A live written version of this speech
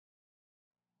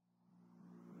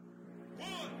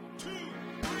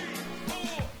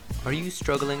Are you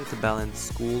struggling to balance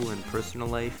school and personal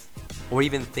life? Or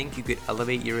even think you could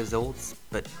elevate your results,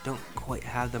 but don't quite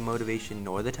have the motivation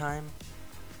nor the time?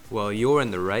 Well, you're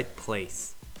in the right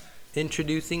place.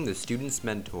 Introducing The Student's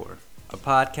Mentor, a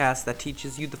podcast that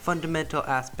teaches you the fundamental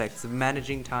aspects of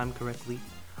managing time correctly,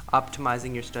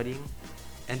 optimizing your studying,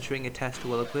 entering a test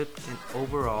well equipped, and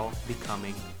overall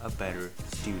becoming a better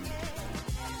student.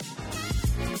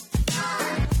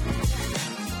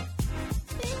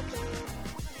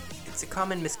 It's a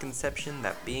common misconception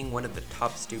that being one of the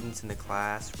top students in the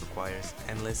class requires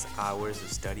endless hours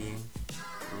of studying,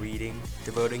 reading,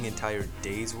 devoting entire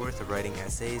days' worth of writing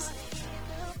essays.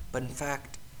 But in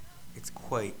fact, it's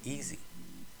quite easy,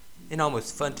 and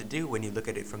almost fun to do when you look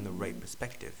at it from the right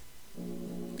perspective.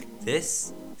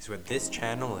 This is what this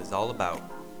channel is all about.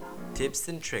 Tips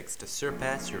and tricks to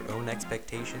surpass your own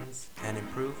expectations and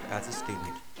improve as a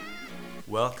student.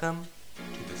 Welcome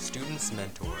to The Student's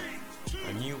Mentor,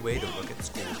 a new way to look at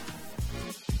school.